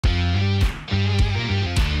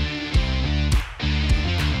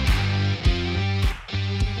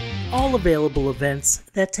all available events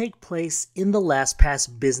that take place in the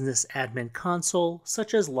LastPass business admin console,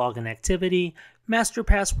 such as login activity, master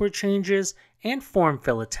password changes, and form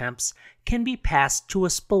fill attempts, can be passed to a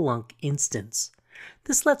Splunk instance.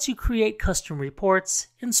 This lets you create custom reports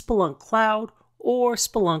in Splunk Cloud or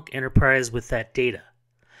Splunk Enterprise with that data.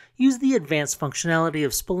 Use the advanced functionality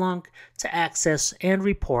of Splunk to access and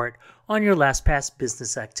report on your LastPass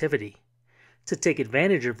business activity. To take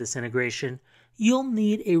advantage of this integration, you'll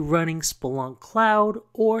need a running Splunk Cloud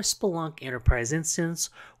or Splunk Enterprise instance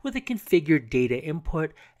with a configured data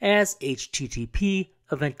input as HTTP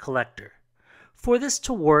event collector. For this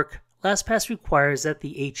to work, LastPass requires that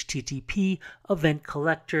the HTTP event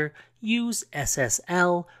collector use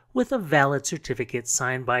SSL with a valid certificate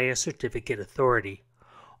signed by a certificate authority.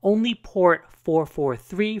 Only port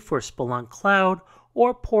 443 for Splunk Cloud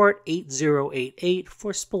or port 8088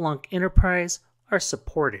 for Splunk Enterprise are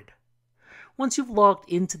supported. Once you've logged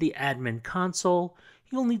into the admin console,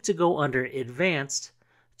 you'll need to go under Advanced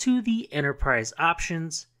to the Enterprise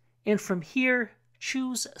options, and from here,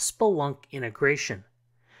 choose Splunk Integration.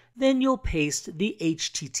 Then you'll paste the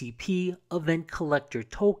HTTP event collector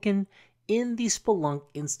token in the Splunk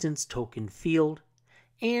instance token field,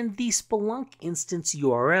 and the Splunk instance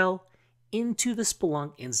URL into the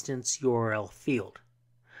Splunk instance URL field.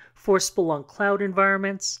 For Splunk Cloud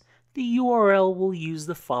environments, the URL will use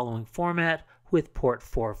the following format with port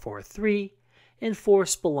 443, and for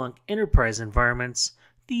Splunk Enterprise environments,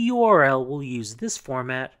 the URL will use this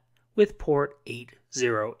format with port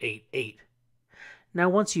 8088. Now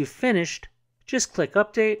once you've finished, just click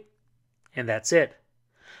Update, and that's it.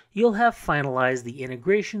 You'll have finalized the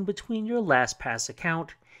integration between your LastPass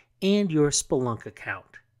account and your Splunk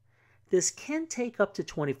account. This can take up to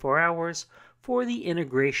 24 hours for the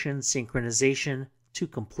integration synchronization to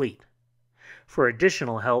complete. For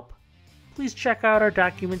additional help, please check out our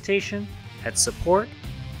documentation at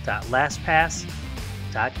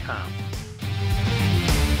support.lastpass.com.